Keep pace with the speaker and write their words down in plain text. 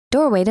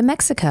Doorway to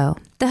Mexico,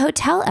 the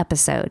hotel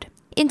episode.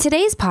 In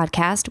today's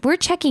podcast, we're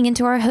checking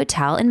into our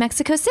hotel in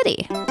Mexico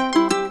City.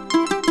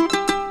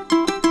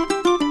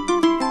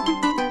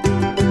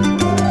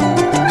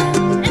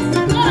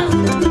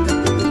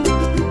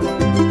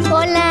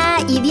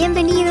 Hola y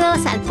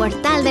bienvenidos al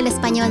portal del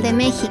español de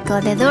México,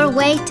 The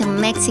Doorway to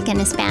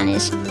Mexican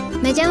Spanish.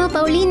 Me llamo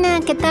Paulina,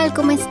 ¿qué tal?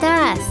 ¿Cómo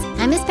estás?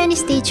 I'm a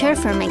Spanish teacher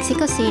from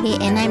Mexico City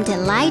and I'm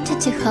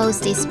delighted to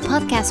host this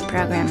podcast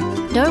program.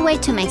 Doorway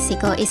to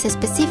Mexico is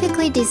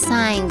specifically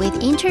designed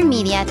with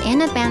intermediate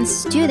and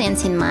advanced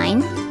students in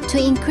mind to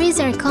increase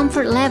their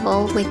comfort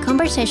level with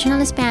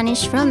conversational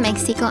Spanish from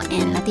Mexico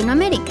and Latin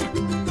America.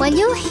 What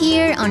you'll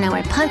hear on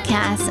our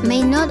podcast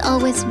may not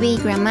always be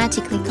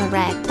grammatically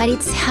correct, but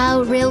it's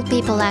how real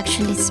people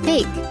actually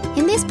speak.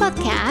 In this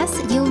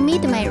podcast, you'll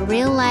meet my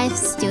real-life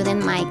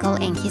student Michael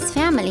and his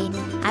family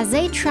as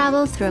they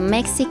travel through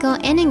Mexico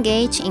and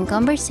engage in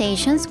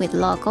conversations with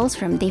locals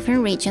from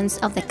different regions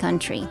of the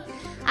country.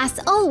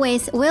 As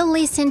always, we'll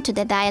listen to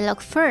the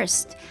dialogue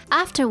first.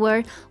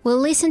 Afterward, we'll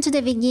listen to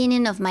the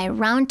beginning of my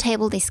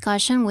roundtable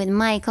discussion with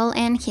Michael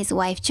and his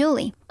wife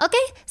Julie. Okay,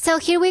 so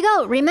here we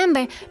go.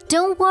 Remember,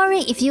 don't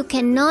worry if you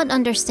cannot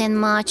understand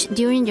much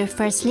during your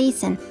first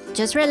listen.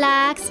 Just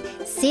relax,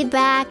 sit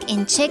back,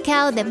 and check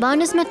out the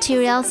bonus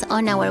materials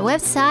on our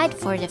website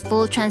for the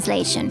full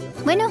translation.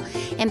 Bueno,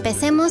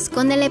 empecemos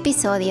con el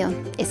episodio.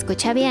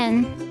 Escucha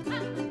bien.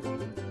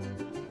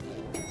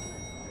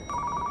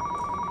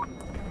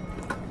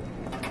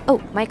 Oh,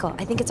 Michael,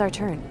 I think it's our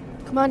turn.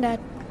 Come on, Dad.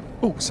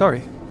 Oh,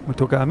 sorry. ¿Me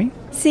toca a mí?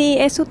 Sí,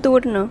 es su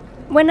turno.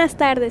 Buenas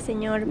tardes,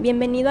 señor.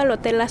 Bienvenido al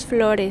Hotel Las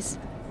Flores.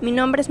 Mi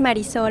nombre es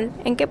Marisol.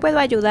 ¿En qué puedo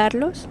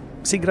ayudarlos?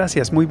 Sí,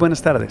 gracias. Muy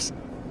buenas tardes.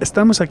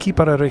 Estamos aquí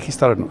para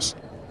registrarnos.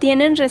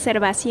 ¿Tienen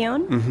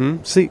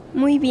reservación? Sí.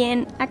 Muy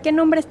bien. ¿A qué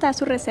nombre está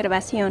su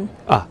reservación?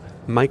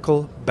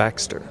 Michael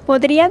Baxter.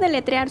 ¿Podría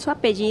deletrear su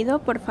apellido,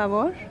 por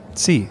favor?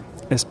 Sí,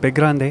 es B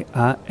grande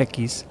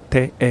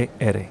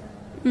A-X-T-E-R.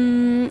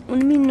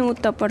 Un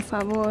minuto, por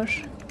favor.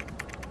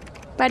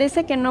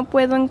 Parece que no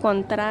puedo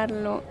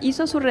encontrarlo.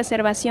 ¿Hizo su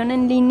reservación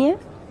en línea?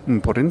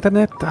 ¿Por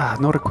internet?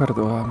 No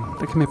recuerdo.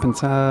 Déjeme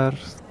pensar.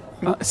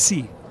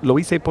 Sí, lo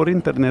hice por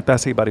internet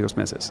hace varios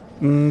meses.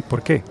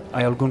 ¿Por qué?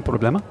 ¿Hay algún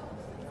problema?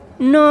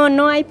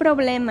 No hay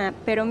problema,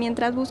 pero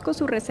mientras busco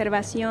su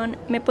reservación,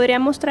 ¿me podría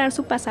mostrar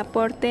su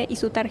pasaporte y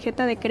su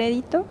tarjeta de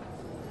crédito?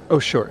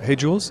 Oh, sure. Hey,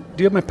 Jules,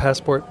 do you have my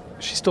passport?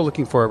 She's still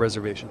looking for a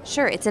reservation.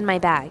 Sure, it's in my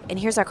bag, and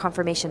here's our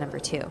confirmation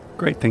number too.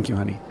 Great, thank you,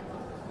 honey.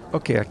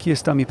 Ok, aquí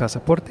está mi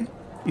pasaporte.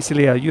 Y si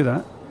le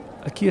ayuda,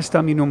 aquí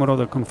está mi número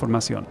de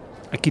confirmación.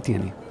 Aquí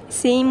tiene.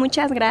 Sí,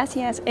 muchas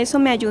gracias. Eso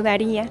me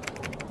ayudaría.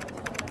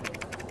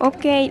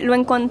 Ok, lo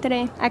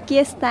encontré. Aquí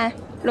está.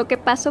 Lo que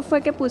pasó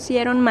fue que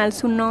pusieron mal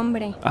su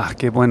nombre.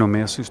 Qué bueno,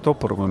 me asustó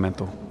por un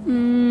momento.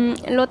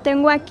 Lo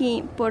tengo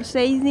aquí por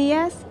 6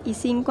 días y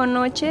 5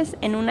 noches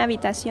en una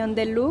habitación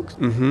deluxe,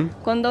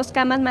 con 2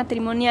 camas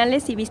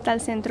matrimoniales y vista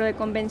al centro de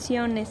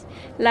convenciones.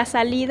 La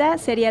salida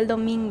sería el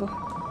domingo.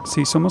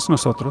 Sí, somos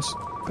nosotros,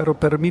 pero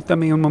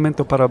permítame un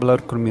momento para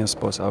hablar con mi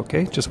esposa, ¿ok?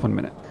 Just 1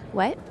 minute.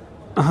 What?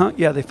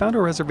 Yeah, they found a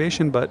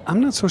reservation, but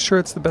I'm not so sure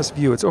it's the best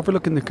view. It's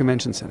overlooking the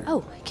convention center.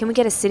 Oh, can we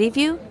get a city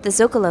view? The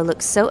Zocalo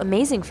looks so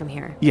amazing from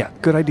here. Yeah,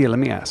 good idea. Let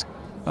me ask.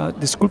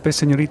 Disculpe,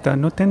 señorita,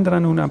 ¿no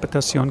tendrán una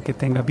habitación que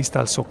tenga vista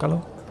al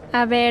Zócalo?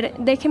 A ver,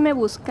 déjeme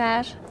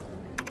buscar.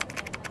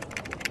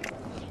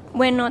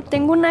 Bueno,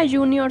 tengo una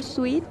Junior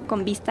Suite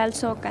con vista al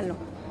Zócalo.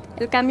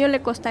 El cambio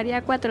le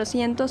costaría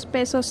 400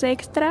 pesos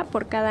extra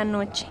por cada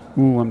noche.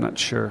 I'm not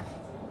sure.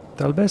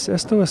 Tal vez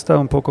esto está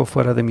un poco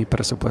fuera de mi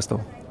presupuesto.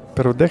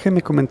 Pero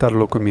déjeme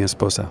comentarlo con mi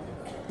esposa.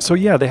 So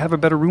yeah, they have a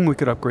better room we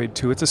could upgrade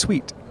to. It's a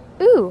suite.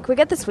 Ooh, can we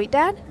get the suite,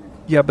 Dad?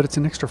 Yeah, but it's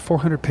an extra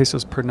 400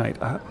 pesos per night.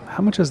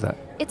 How much is that?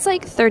 It's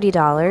like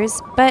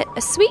 $30, but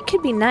a suite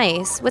could be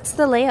nice. What's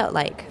the layout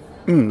like?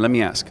 Let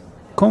me ask.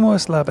 ¿Cómo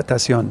es la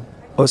habitación?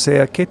 O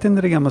sea, ¿qué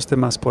tendríamos de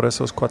más por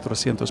esos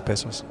 400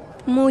 pesos?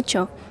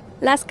 Mucho.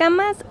 Las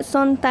camas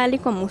son tal y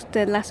como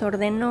usted las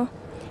ordenó,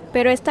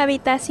 pero esta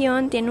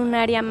habitación tiene un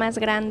área más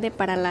grande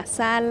para la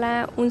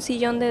sala, un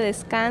sillón de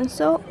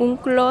descanso, un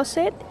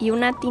closet y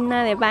una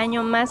tina de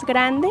baño más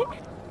grande.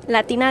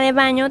 La tina de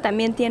baño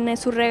también tiene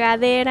su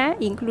regadera,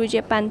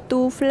 incluye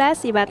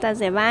pantuflas y batas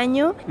de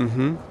baño.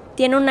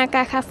 Tiene una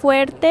caja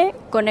fuerte,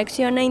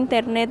 conexión a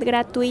internet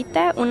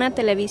gratuita, una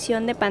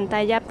televisión de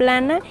pantalla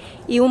plana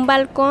y un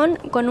balcón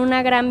con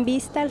una gran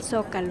vista al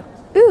Zócalo.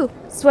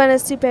 Suena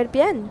súper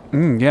bien.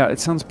 Yeah, it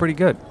sounds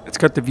pretty good. It's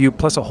got the view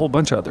plus a whole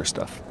bunch of other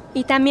stuff.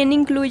 Y también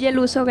incluye el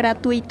uso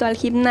gratuito al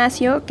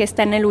gimnasio que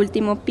está en el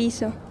último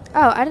piso.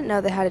 Oh, I didn't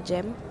know they had a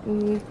gym.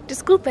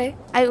 Disculpe,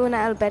 ¿hay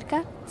una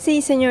alberca?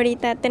 Sí,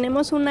 señorita,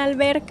 tenemos una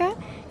alberca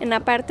en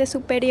la parte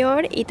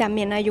superior y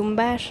también hay un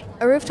bar.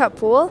 A rooftop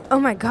pool? Oh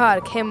my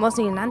god, qué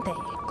emocionante.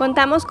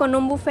 Contamos con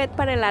un buffet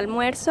para el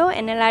almuerzo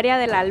en el área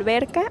de la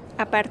alberca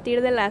a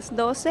partir de las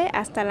 12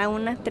 hasta la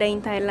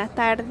 1:30 de la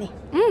tarde.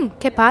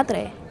 ¡Qué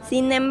padre!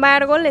 Sin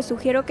embargo, les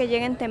sugiero que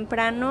lleguen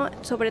temprano,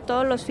 sobre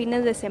todo los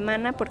fines de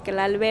semana, porque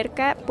la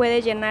alberca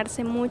puede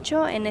llenarse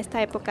mucho en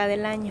esta época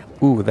del año.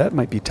 That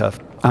might be tough.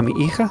 A mi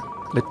hija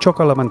le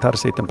choca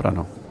levantarse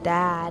temprano.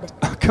 Dad.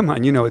 Oh, come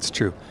on, you know it's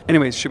true.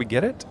 Anyways, should we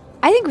get it?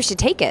 I think we should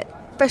take it.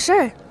 For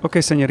sure.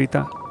 Okay,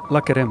 señorita,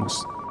 la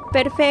queremos.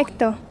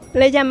 Perfecto.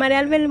 Le llamaré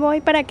al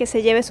bellboy para que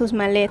se lleve sus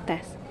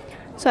maletas.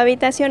 Su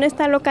habitación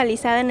está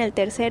localizada en el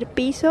 3er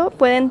piso.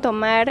 Pueden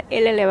tomar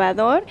el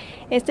elevador.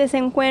 Este se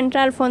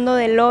encuentra al fondo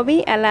del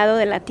lobby, al lado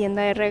de la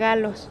tienda de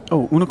regalos.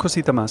 Oh, una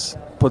cosita más.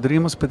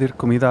 ¿Podríamos pedir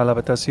comida a la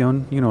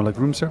habitación? Like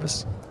room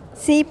service?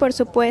 Sí, por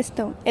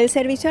supuesto. El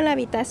servicio a la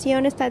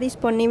habitación está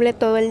disponible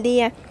todo el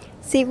día.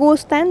 Si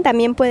gustan,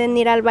 también pueden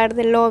ir al bar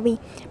del lobby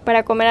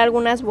para comer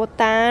algunas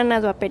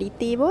botanas o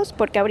aperitivos,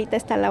 porque ahorita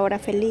está la hora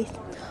feliz.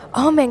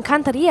 Oh, me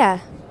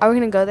encantaría. Are we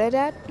going to go there,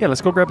 Dad? Yeah,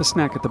 let's go grab a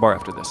snack at the bar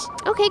after this.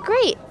 Okay,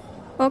 great.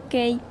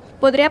 Ok.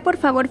 ¿Podría por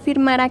favor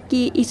firmar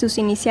aquí y sus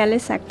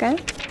iniciales acá?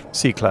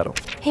 Sí, claro.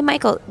 Hey,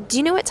 Michael, do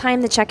you know what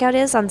time the checkout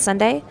is on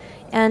Sunday?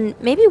 And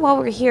maybe while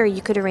we're here,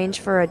 you could arrange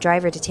for a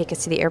driver to take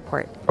us to the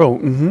airport. Oh,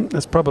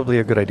 that's probably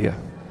a good idea.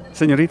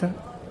 Señorita,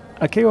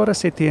 ¿a qué hora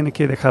se tiene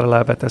que dejar la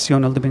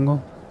habitación el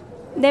domingo?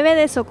 Debe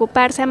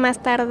desocuparse a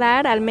más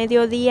tardar al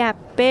mediodía,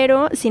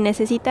 pero si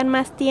necesitan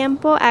más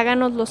tiempo,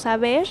 háganoslo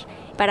saber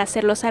para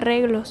hacer los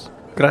arreglos.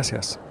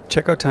 Gracias.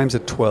 Checkout time's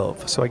at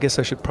 12, so I guess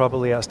I should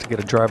probably ask to get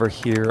a driver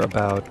here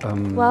about,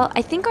 Well,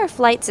 I think our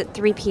flight's at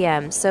 3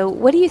 p.m., so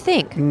what do you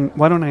think?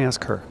 Why don't I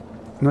ask her?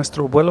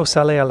 Nuestro vuelo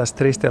sale a las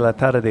 3 de la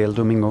tarde el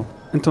domingo.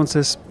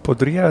 Entonces,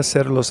 ¿podría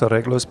hacer los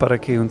arreglos para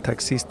que un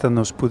taxista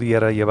nos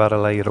pudiera llevar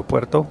al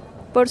aeropuerto?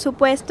 Por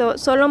supuesto,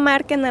 solo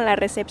marquen a la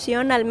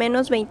recepción al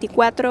menos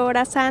 24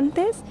 horas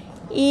antes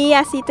y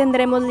así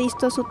tendremos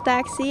listo su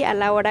taxi a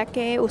la hora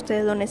que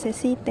ustedes lo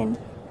necesiten.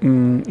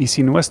 Y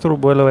si nuestro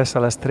vuelo es a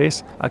las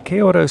 3, ¿a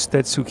qué hora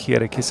usted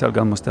sugiere que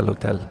salgamos del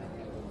hotel?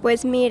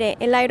 Pues mire,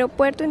 el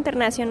Aeropuerto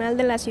Internacional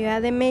de la Ciudad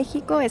de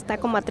México está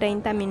como a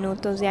 30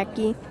 minutos de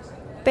aquí,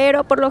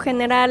 pero por lo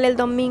general el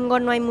domingo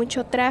no hay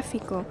mucho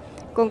tráfico.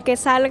 Con que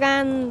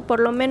salgan por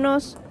lo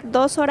menos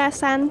 2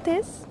 horas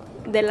antes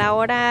de la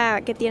hora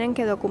que tienen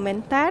que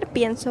documentar,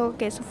 pienso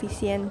que es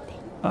suficiente.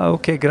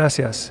 Ok,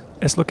 gracias.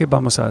 Es lo que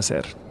vamos a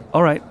hacer.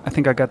 All right, I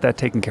think I got that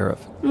taken care of.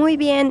 Muy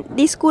bien.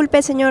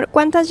 Disculpe, señor,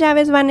 ¿cuántas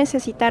llaves va a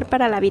necesitar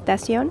para la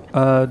habitación?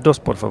 2,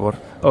 por favor.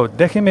 Oh,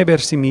 déjeme ver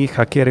si mi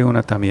hija quiere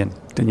una también.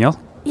 Danielle?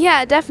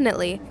 Yeah,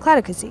 definitely.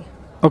 Claro que sí.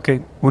 Ok,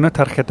 una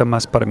tarjeta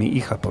más para mi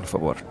hija, por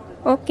favor.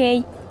 Ok.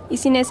 Y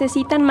si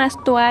necesitan más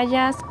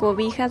toallas,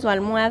 cobijas o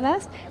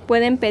almohadas,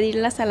 pueden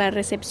pedirlas a la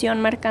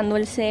recepción marcando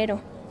el 0.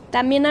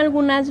 También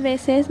algunas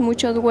veces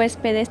muchos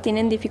huéspedes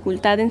tienen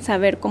dificultad en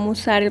saber cómo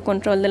usar el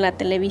control de la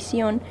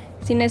televisión.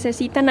 Si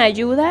necesitan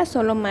ayuda,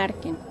 solo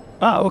marquen.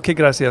 Ok,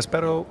 gracias,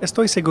 pero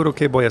estoy seguro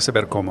que voy a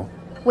saber cómo.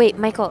 Wait,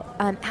 Michael,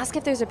 ask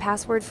if there's a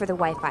password for the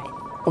Wi-Fi.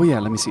 Oh,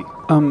 yeah, let me see.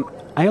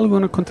 ¿Hay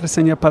alguna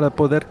contraseña para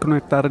poder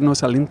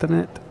conectarnos al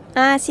internet?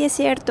 Ah, sí es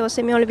cierto,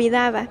 se me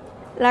olvidaba.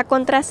 La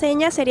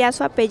contraseña sería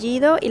su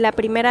apellido y la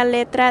primera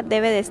letra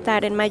debe de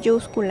estar en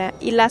mayúscula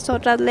y las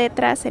otras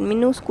letras en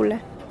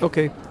minúscula. Ok,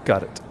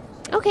 got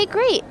it. Okay,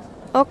 great.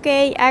 Ok,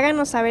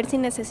 háganos saber si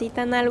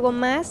necesitan algo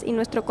más y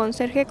nuestro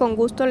conserje con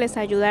gusto les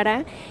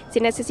ayudará si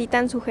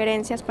necesitan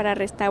sugerencias para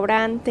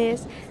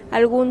restaurantes,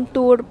 algún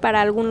tour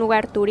para algún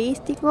lugar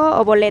turístico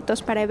o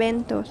boletos para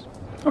eventos.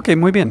 Ok,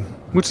 muy bien.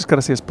 Muchas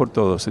gracias por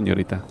todo,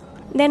 señorita.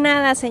 De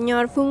nada,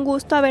 señor, fue un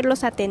gusto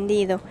haberlos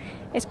atendido.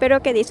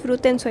 Espero que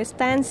disfruten su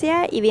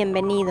estancia y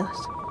bienvenidos.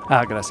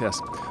 Gracias.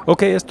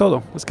 Ok, es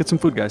todo. Let's get some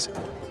food, guys.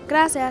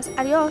 Gracias.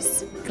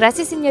 Adiós.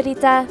 Gracias,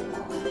 señorita.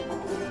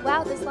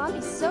 Wow, this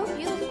lobby's so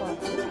beautiful.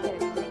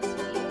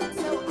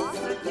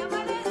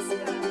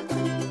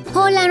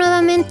 Hola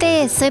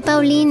nuevamente, soy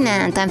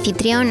Paulina, tu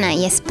anfitriona,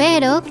 y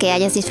espero que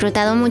hayas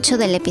disfrutado mucho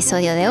del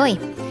episodio de hoy.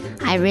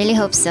 I really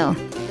hope so.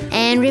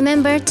 And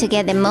remember, to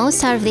get the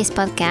most out of this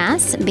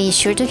podcast, be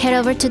sure to head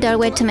over to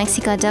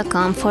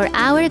doorwaytomexico.com for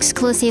our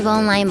exclusive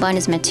online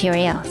bonus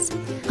materials.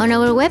 On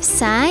our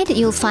website,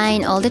 you'll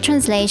find all the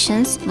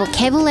translations,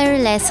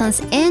 vocabulary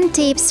lessons, and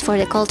tips for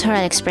the cultural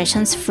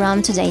expressions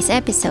from today's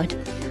episode.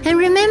 And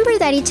remember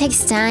that it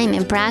takes time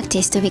and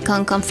practice to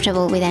become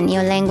comfortable with a new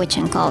language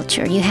and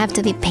culture. You have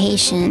to be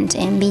patient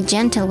and be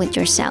gentle with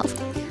yourself.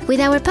 With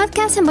our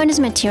podcast and bonus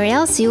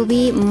materials, you'll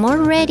be more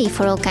ready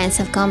for all kinds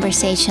of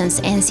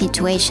conversations and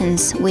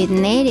situations with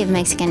native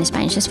Mexican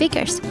Spanish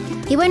speakers.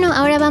 Y bueno,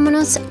 ahora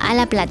vámonos a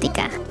la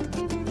plática.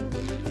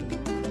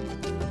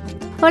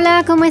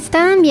 Hola, ¿cómo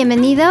están?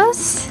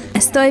 Bienvenidos.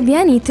 Estoy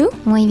bien, ¿y tú?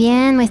 Muy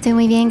bien, estoy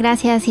muy bien,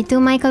 gracias. ¿Y tú,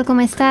 Michael,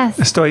 cómo estás?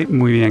 Estoy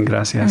muy bien,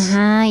 gracias.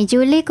 Ajá. ¿Y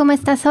Julie, cómo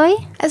estás hoy?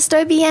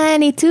 Estoy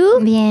bien, ¿y tú?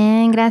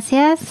 Bien,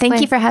 gracias. Thank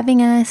you for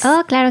having us.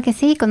 Oh, claro que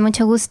sí, con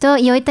mucho gusto.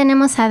 Y hoy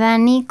tenemos a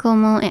Dani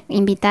como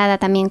invitada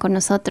también con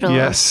nosotros.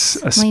 Yes,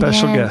 a Muy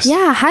special bien. guest.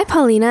 Yeah, hi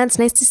Paulina, it's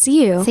nice to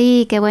see you.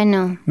 Sí, qué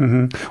bueno.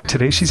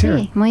 Today she's here.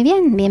 Sí, muy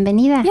bien,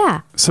 bienvenida.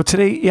 Yeah. So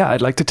today,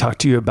 I'd like to talk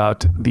to you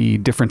about the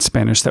different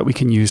Spanish that we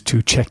can use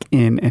to check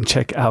in and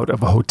check out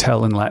of a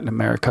hotel in Latin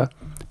America.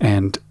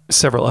 and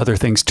several other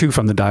things too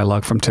from the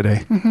dialogue from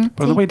today.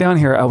 But on the way down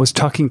here, I was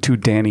talking to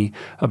Danny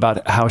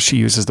about how she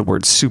uses the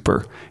word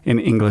super in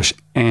English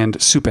and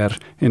super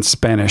in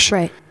Spanish.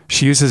 Right.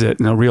 She uses it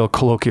in a real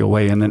colloquial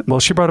way. And then, well,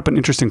 she brought up an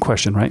interesting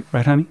question, right?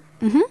 Right, honey?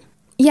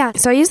 Yeah,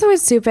 so I use the word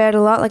super a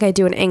lot like I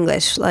do in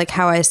English, like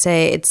how I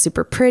say it's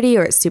super pretty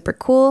or it's super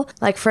cool.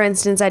 Like, for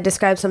instance, I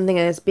describe something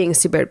as being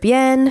super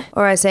bien,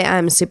 or I say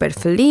I'm super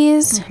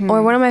feliz,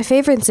 or one of my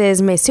favorites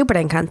is me super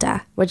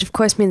encanta, which of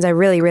course means I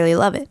really, really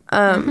love it.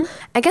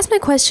 I guess my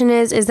question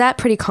is that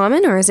pretty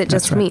common or is it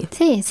just me?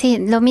 Sí, sí,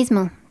 lo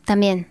mismo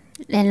también.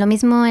 Lo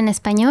mismo en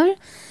español.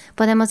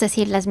 Podemos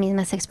decir las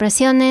mismas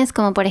expresiones,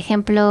 como por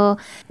ejemplo,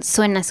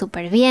 suena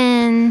súper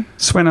bien.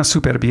 Suena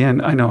super bien.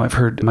 I know I've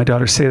heard my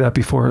daughter say that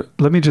before.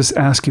 Let me just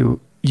ask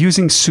you,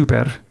 using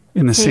super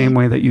in the same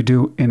way that you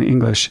do in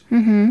English,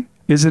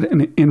 is it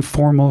an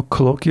informal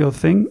colloquial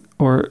thing?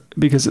 Or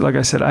because, like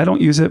I said, I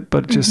don't use it,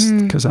 but just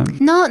because I'm...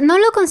 No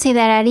lo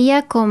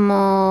consideraría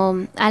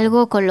como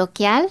algo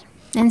coloquial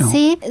en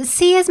sí.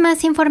 Sí es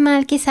más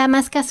informal, quizá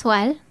más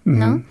casual,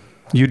 ¿no?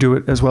 You do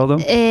it as well, though?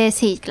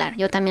 Sí, claro,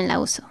 yo también la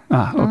uso.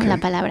 Okay. La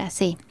palabra,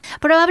 sí.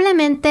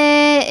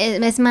 Probablemente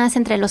es más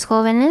entre los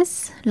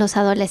jóvenes, los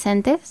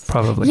adolescentes.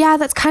 Probably. Yeah,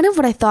 that's kind of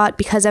what I thought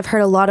because I've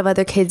heard a lot of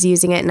other kids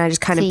using it and I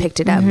just kind of picked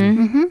it up.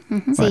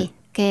 Sí,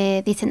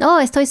 que dicen,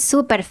 estoy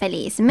súper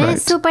feliz, me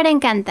súper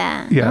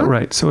encanta. Yeah, ¿no?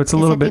 right. So it's a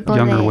little bit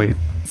younger way to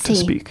Sí.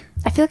 speak.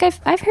 I feel like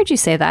I've heard you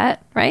say that,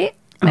 right?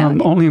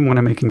 Only when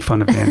I'm making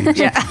fun of Danny.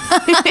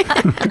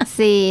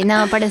 Sí,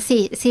 no, pero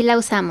sí la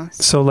usamos.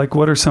 So, like,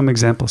 what are some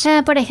examples?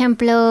 Por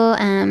ejemplo,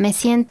 me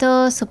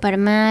siento súper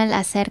mal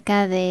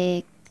acerca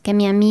de que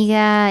mi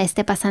amiga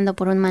esté pasando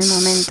por un mal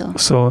momento.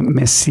 So,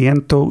 me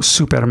siento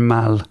super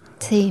mal.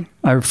 Sí.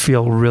 I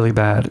feel really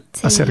bad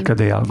Sí. acerca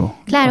de algo.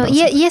 Claro,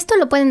 y esto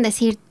lo pueden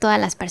decir todas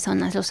las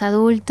personas, los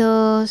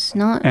adultos,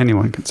 ¿no?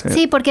 Anyone can say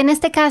Sí, it. porque en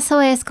este caso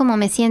es como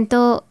me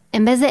siento,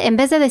 en vez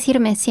de decir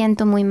me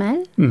siento muy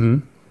mal,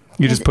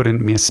 You just put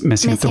in me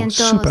siento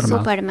super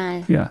mal.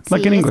 mal. Yeah, Sí,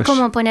 like in English. es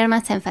como poner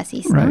más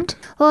énfasis, ¿no? Right.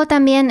 O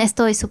también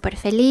estoy súper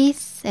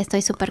feliz,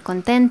 estoy súper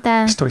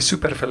contenta. Estoy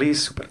super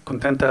feliz, super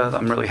contenta.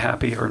 I'm really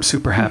happy or I'm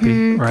super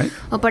happy, right?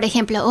 O por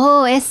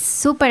ejemplo, es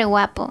súper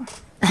guapo.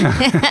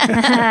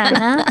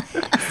 ¿No?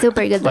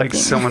 Super good Like looking.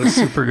 someone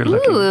super good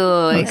looking.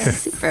 Ooh,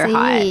 super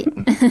hot.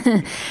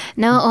 Sí.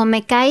 No, o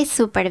me caes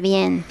súper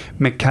bien.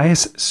 Me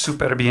caes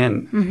super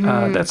bien.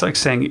 That's like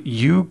saying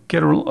you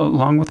get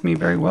along with me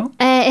very well.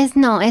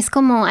 Es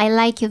como I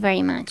like you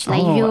very much.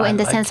 Like Oh, you I in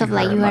the like sense you of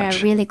like very you are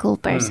much. a really cool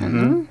person.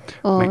 ¿no?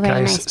 O Me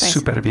very caes nice person.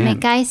 súper bien. Me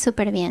caes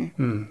súper bien.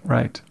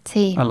 Right.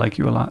 Sí. I like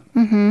you a lot.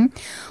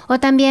 O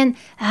también,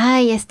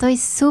 estoy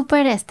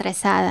súper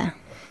estresada.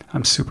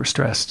 I'm super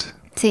stressed.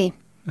 Sí.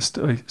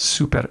 Estoy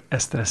súper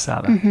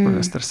estresada o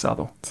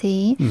estresado.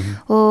 Sí.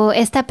 O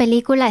esta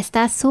película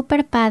está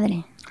súper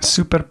padre.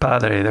 Super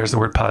padre. There's the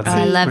word padre.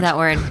 I love which that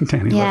word.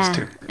 Danny loves Yeah,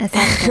 too.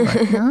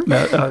 exacto.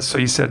 ¿no? So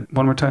you said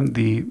one more time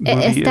the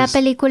movie Esta is...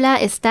 película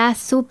está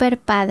súper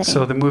padre.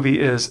 So the movie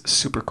is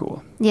super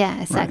cool. Ya,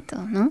 exacto,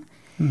 ¿no?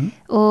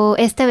 O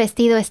este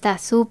vestido está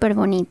súper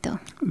bonito.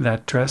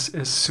 That dress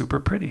is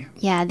super pretty.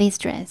 Yeah, this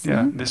dress.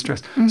 Yeah, ¿no? this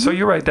dress. So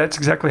you're right. That's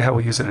exactly how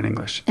we use it in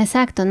English.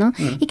 Exacto, ¿no?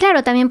 Y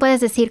claro, también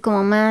puedes decir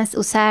como más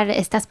usar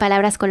estas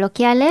palabras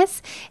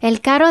coloquiales. El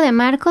carro de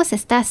Marcos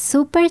está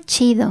súper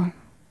chido.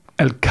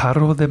 El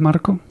carro de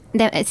Marco?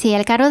 Sí,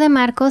 el carro de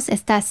Marcos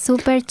está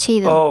súper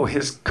chido. Oh,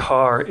 his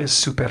car is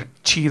super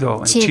chido.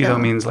 And chido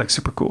means like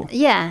super cool.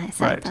 Yeah,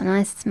 exacto, Right. ¿no?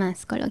 Es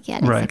más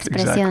coloquial esa Right,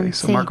 expresión. exactly.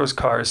 So Sí. Marco's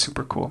car is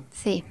super cool.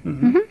 Sí.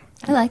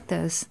 I like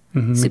those.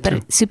 Me too.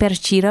 Super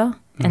chido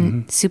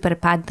and super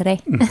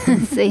padre.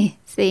 Sí,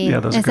 sí.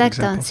 Yeah, those are good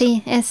Exacto. examples.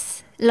 Sí,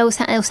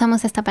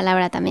 usamos esta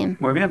palabra también.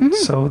 Muy bien.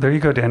 So there you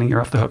go, Danny. You're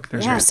off the hook.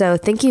 There's Yeah, your... so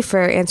thank you for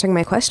answering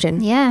my question.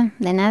 Yeah,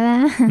 de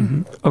nada.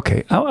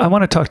 Okay, I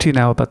want to talk to you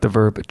now about the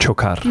verb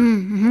chocar.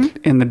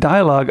 In the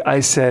dialogue,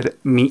 I said,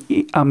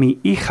 a mi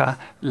hija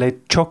le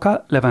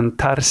choca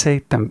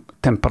levantarse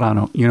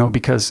temprano,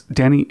 because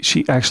Danny,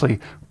 she actually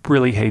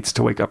really hates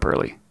to wake up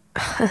early.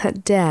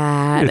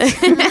 Dad.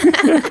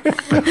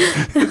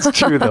 It's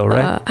true though,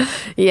 right?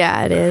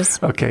 Yeah, it is.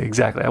 Okay,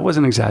 exactly. I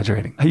wasn't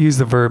exaggerating. I use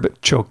the verb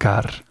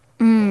chocar,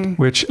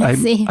 which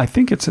Sí. I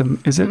think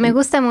is it? Me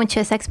gusta mucho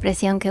esa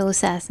expresión que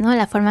usas, ¿no?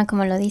 La forma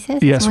como lo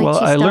dices. Yes, es muy well,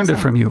 I learned it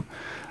chistoso. from you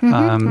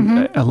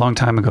a long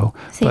time ago.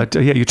 Sí. But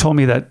yeah, you told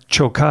me that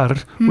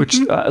chocar, which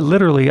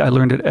literally I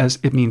learned it as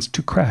it means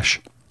to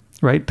crash,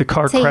 right? The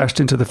car Sí. crashed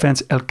into the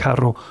fence. El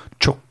carro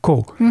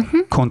chocó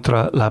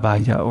contra la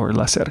valla or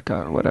la cerca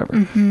or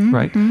whatever,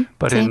 right?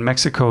 But Sí. in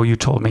Mexico, you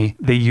told me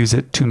they use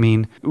it to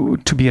mean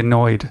to be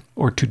annoyed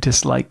or to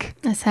dislike.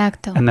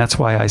 Exacto. And that's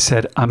why I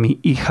said, a mi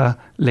hija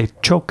le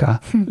choca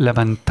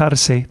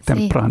levantarse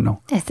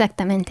temprano.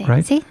 Exactamente.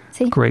 Right? Sí,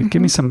 sí. Great.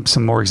 Give me some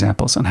more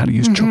examples on how to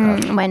use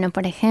chocar. Bueno,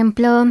 por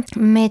ejemplo,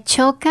 me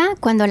choca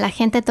cuando la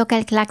gente toca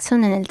el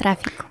claxon en el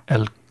tráfico.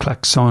 El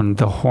claxon,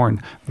 the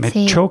horn. Me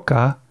Sí.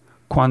 choca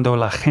cuando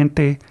la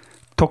gente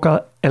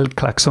toca el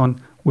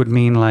claxon would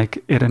mean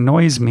like it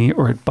annoys me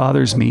or it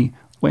bothers me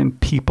when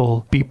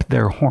people beep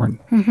their horn,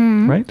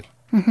 right?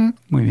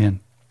 Muy bien.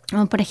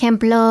 O, por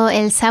ejemplo,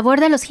 el sabor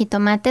de los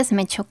jitomates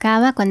me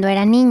chocaba cuando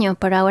era niño,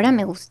 pero ahora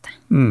me gusta.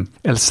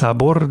 El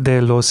sabor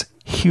de los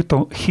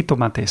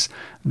jitomates.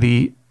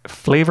 The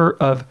flavor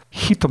of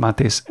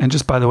jitomates. And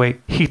just by the way,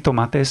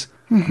 jitomates,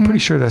 I'm pretty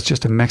sure that's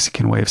just a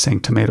Mexican way of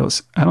saying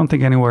tomatoes. I don't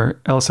think anywhere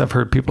else I've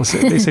heard people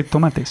say, they say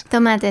tomates.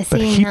 Tomates,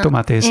 but sí.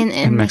 jitomates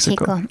in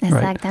Mexico.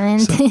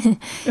 Exactamente. Right.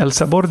 So, el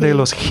sabor de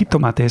los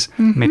jitomates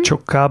me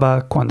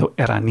chocaba cuando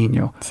era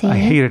niño. Sí. I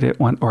hated it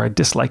or I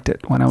disliked it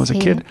when I was a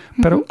kid,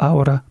 pero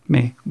ahora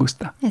me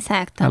gusta.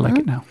 Exacto. I like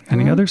it now.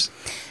 Any others?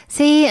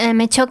 Sí,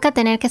 me choca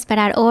tener que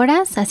esperar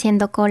horas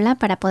haciendo cola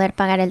para poder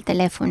pagar el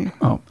teléfono.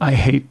 Oh, I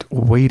hate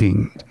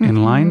waiting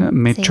in line.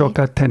 Me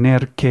choca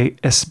tener que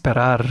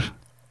esperar.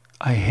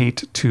 I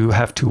hate to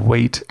have to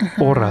wait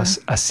horas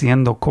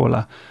haciendo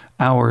cola,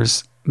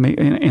 hours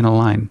in a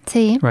line,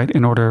 right?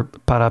 In order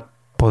para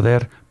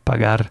poder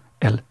pagar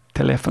el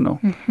teléfono.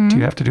 Do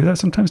you have to do that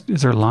sometimes?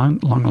 Is there a long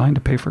line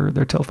to pay for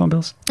their telephone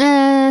bills?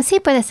 Sí,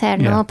 puede ser,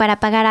 ¿no? Para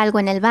pagar algo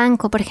en el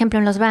banco, por ejemplo,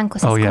 en los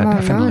bancos. Oh, es yeah, común,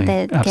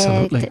 definitely. ¿no?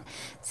 Absolutely.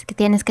 Que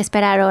tienes que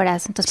esperar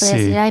horas. Entonces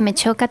puedes decir, ay, me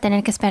choca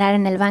tener que esperar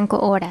en el banco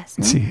horas,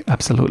 ¿no? Sí,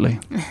 absolutely.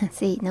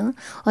 Sí, ¿no?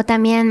 O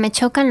también me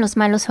chocan los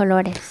malos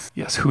olores.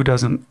 Yes, who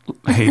doesn't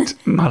hate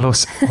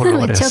malos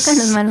olores? Me chocan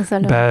los malos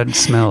olores. Bad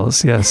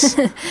smells, yes.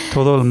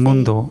 Todo el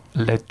mundo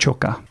le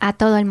choca. A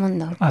todo el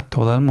mundo. A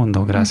todo el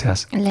mundo,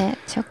 gracias. Le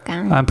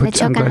chocan. Le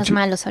chocan los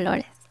malos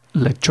olores.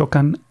 Le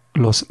chocan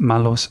los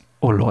malos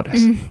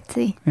olores.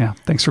 Sí. Yeah,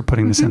 thanks for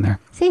putting this in there.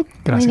 Sí,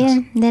 gracias. Muy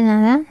bien, de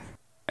nada.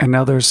 And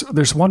now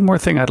there's one more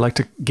thing I'd like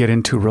to get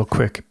into real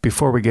quick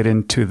before we get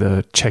into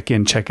the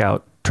check-in,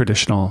 check-out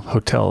traditional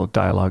hotel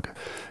dialogue.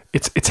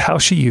 It's how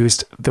she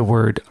used the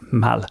word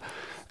mal.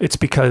 It's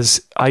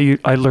because I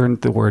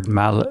learned the word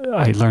mal.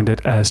 I learned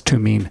it as to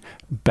mean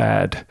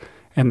bad.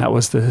 And that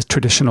was the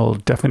traditional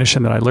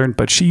definition that I learned.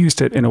 But she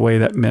used it in a way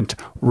that meant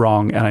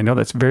wrong. And I know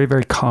that's very,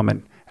 very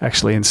common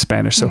actually in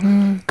Spanish. So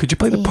could you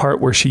play the part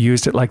where she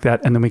used it like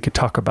that? And then we could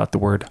talk about the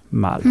word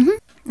mal.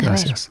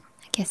 Gracias.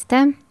 Aquí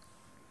está.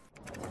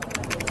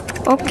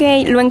 Ok,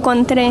 lo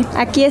encontré.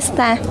 Aquí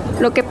está.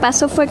 Lo que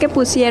pasó fue que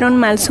pusieron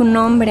mal su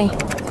nombre.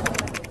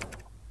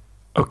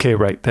 Okay,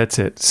 right. That's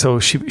it. So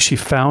she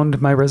found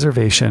my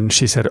reservation.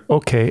 She said,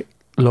 okay,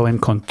 lo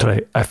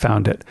encontré. I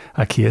found it.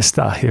 Aquí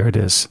está. Here it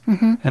is.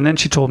 And then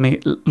she told me,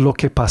 lo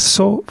que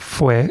pasó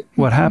fue,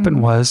 what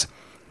happened was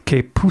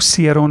que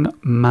pusieron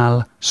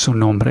mal su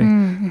nombre.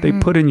 They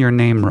put in your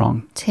name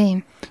wrong.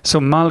 Sí. So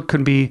mal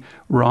could be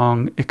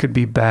wrong. It could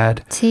be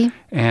bad. Sí.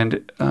 And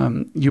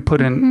you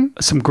put in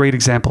some great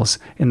examples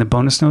in the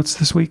bonus notes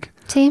this week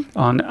Sí.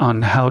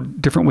 on how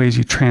different ways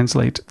you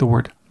translate the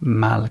word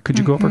mal. Could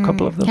you go over a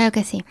couple of those? Claro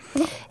que sí.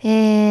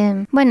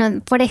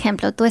 Bueno, por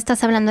ejemplo, tú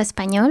estás hablando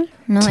español,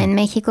 ¿no? Sí. En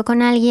México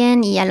con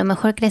alguien y a lo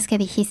mejor crees que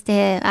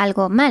dijiste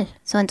algo mal.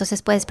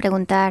 Entonces puedes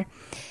preguntar,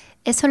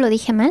 ¿eso lo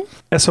dije mal?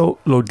 Eso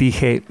lo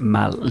dije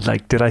mal.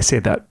 Like, did I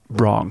say that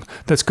wrong?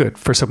 That's good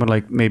for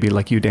someone maybe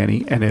like you,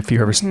 Danny. And if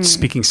you're ever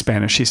speaking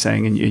Spanish, she's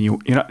saying, and you're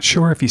not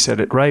sure if you said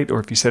it right or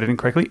if you said it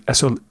incorrectly.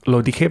 Eso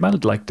lo dije mal.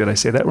 Like, did I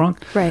say that wrong?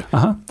 Right.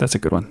 That's a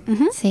good one.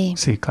 Sí.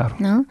 Sí, claro.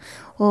 ¿No?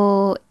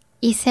 O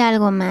hice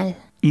algo mal.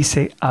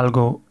 Hice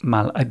algo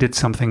mal. I did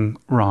something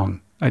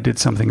wrong. I did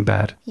something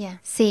bad. Yeah.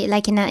 Sí,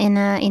 like in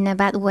a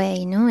bad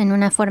way, ¿no? En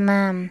una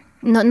forma...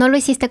 No lo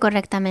hiciste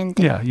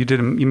correctamente. Yeah, you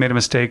made a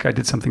mistake. I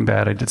did something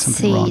bad. I did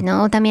something wrong. Sí,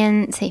 ¿no?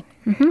 También, sí.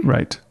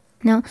 Right.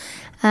 ¿No?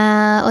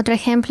 Otro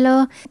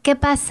ejemplo, ¿qué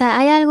pasa?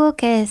 ¿Hay algo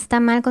que está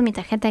mal con mi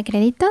tarjeta de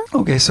crédito?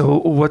 Okay, so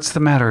what's the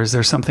matter? Is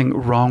there something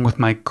wrong with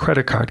my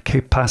credit card?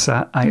 ¿Qué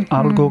pasa? Hay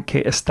algo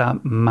que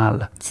está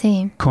mal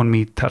Sí. con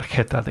mi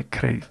tarjeta de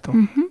crédito.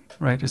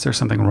 Right? Is there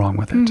something wrong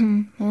with it?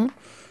 ¿No?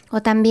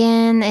 O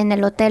también en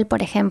el hotel,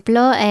 por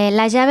ejemplo,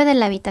 la llave de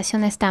la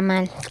habitación está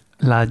mal.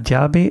 La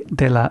llave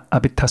de la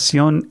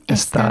habitación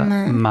está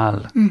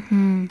mal.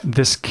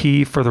 This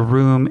key for the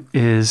room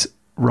is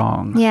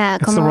wrong. Yeah,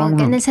 it's como the wrong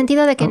room. en el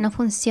sentido de que no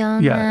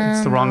funciona. Yeah,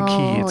 it's the wrong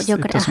key.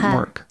 It doesn't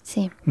work.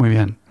 Sí. Muy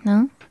bien.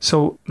 ¿No?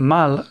 So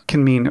mal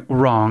can mean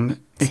wrong.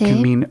 It Sí.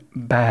 can mean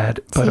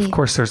bad. But Sí. of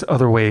course, there's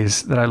other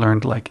ways that I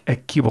learned, like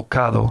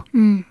equivocado,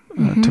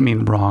 to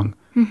mean wrong.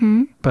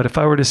 But if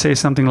I were to say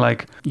something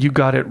like, you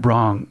got it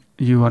wrong,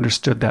 you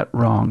understood that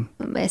wrong.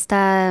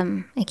 Está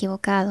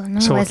equivocado,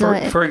 ¿no? So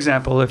for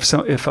example,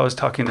 if I was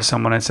talking to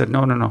someone, I said,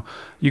 no,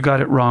 you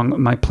got it wrong.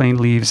 My plane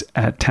leaves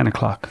at 10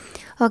 o'clock.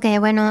 Ok,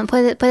 bueno,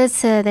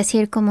 puedes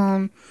decir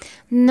como,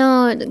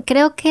 no,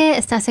 creo que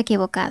estás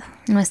equivocado.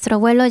 Nuestro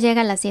vuelo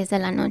llega a las 10 de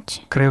la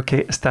noche. Creo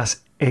que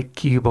estás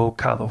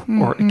equivocado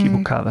or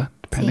equivocada,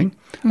 depending.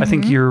 I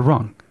think you're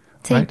wrong,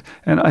 Sí. right?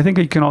 And I think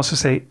you can also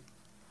say,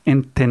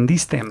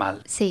 entendiste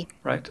mal, Sí,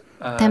 right?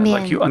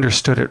 También. Like you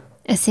understood it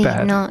sí,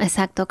 bad. no,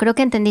 exacto. Creo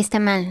que entendiste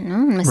mal, ¿no?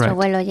 Nuestro Right.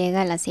 vuelo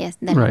llega a las 10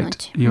 de la Right.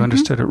 noche. You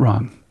understood it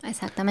wrong.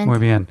 Exactamente. Muy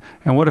bien.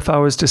 And what if I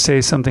was to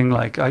say something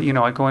like,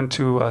 I go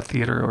into a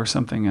theater or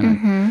something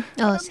and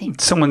Sí.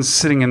 someone's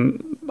sitting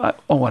in,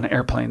 an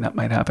airplane, that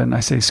might happen.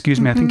 I say, excuse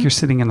me, I think you're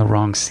sitting in the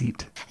wrong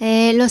seat.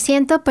 Lo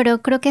siento, pero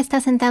creo que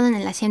está sentado en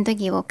el asiento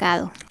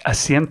equivocado.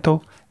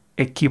 Asiento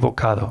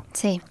equivocado.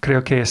 Sí.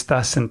 Creo que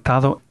está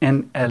sentado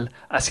en el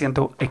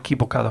asiento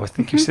equivocado. I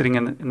think you're sitting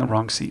in the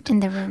wrong seat. In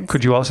the room.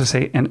 Could you also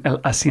say en el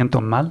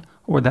asiento mal?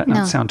 Or would that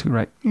not sound too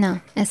right?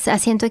 No, es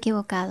asiento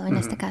equivocado en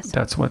este caso.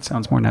 That's what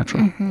sounds more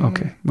natural.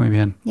 Okay, muy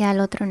bien. Ya el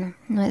otro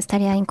no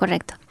estaría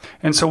incorrecto.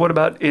 And so what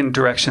about in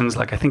directions?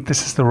 Like, I think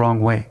this is the wrong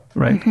way,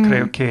 right?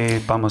 Creo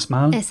que vamos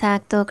mal.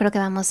 Exacto, creo que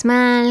vamos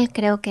mal,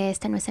 creo que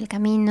este no es el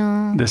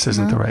camino. This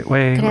isn't the right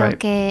way, Creo right?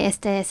 que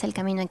este es el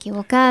camino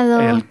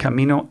equivocado. El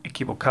camino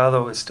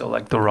equivocado is still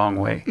like the wrong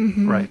way,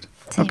 right?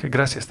 Sí. Okay,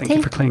 gracias. Thank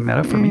you for clearing that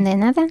up for me. De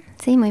nada,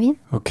 sí, muy bien.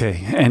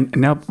 Okay, and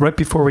now right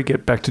before we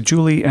get back to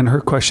Julie and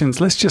her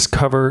questions, let's just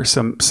cover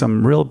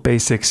some real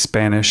basic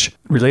Spanish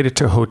related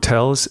to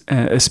hotels.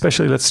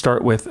 Especially, let's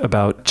start with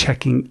about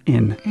checking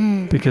in,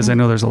 because I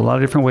know there's a lot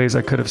of different ways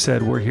I could have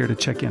said we're here to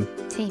check in.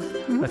 Sí.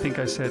 I think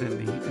I said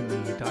in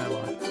the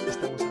dialogue.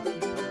 Estamos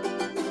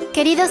aquí.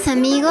 Queridos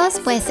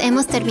amigos, pues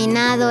hemos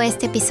terminado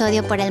este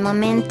episodio por el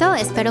momento.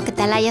 Espero que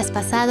te la hayas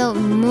pasado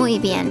muy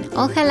bien.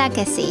 Ojalá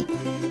que sí.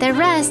 The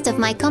rest of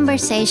my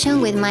conversation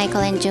with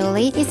Michael and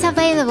Julie is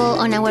available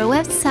on our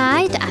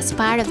website as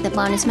part of the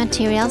bonus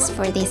materials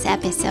for this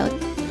episode.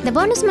 The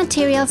bonus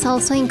materials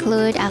also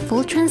include a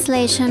full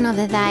translation of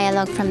the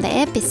dialogue from the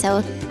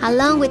episode,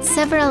 along with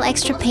several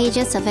extra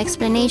pages of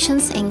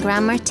explanations and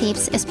grammar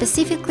tips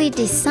specifically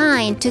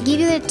designed to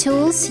give you the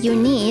tools you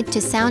need to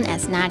sound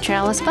as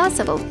natural as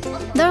possible.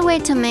 Doorway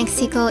to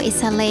Mexico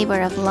is a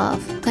labor of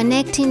love,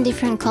 connecting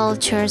different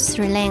cultures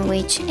through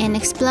language and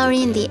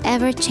exploring the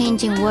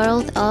ever-changing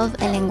world of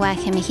el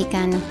lenguaje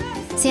mexicano.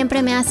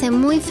 Siempre me hace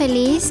muy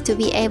feliz to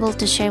be able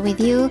to share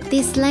with you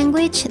this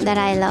language that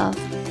I love.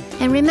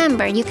 And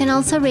remember, you can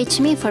also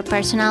reach me for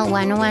personal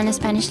 101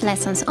 Spanish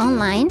lessons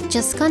online.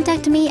 Just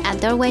contact me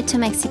at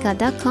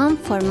doorwaytomexico.com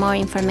for more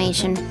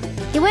information.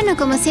 Y bueno,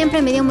 como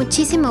siempre me dio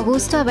muchísimo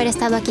gusto haber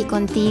estado aquí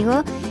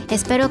contigo.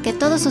 Espero que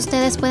todos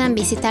ustedes puedan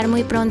visitar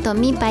muy pronto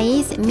mi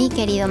país, mi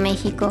querido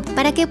México,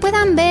 para que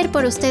puedan ver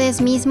por ustedes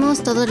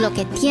mismos todo lo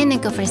que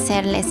tiene que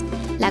ofrecerles.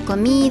 La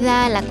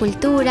comida, la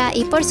cultura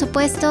y por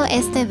supuesto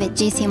este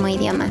bellísimo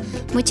idioma.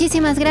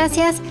 Muchísimas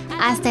gracias.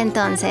 Hasta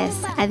entonces.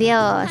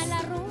 Adiós.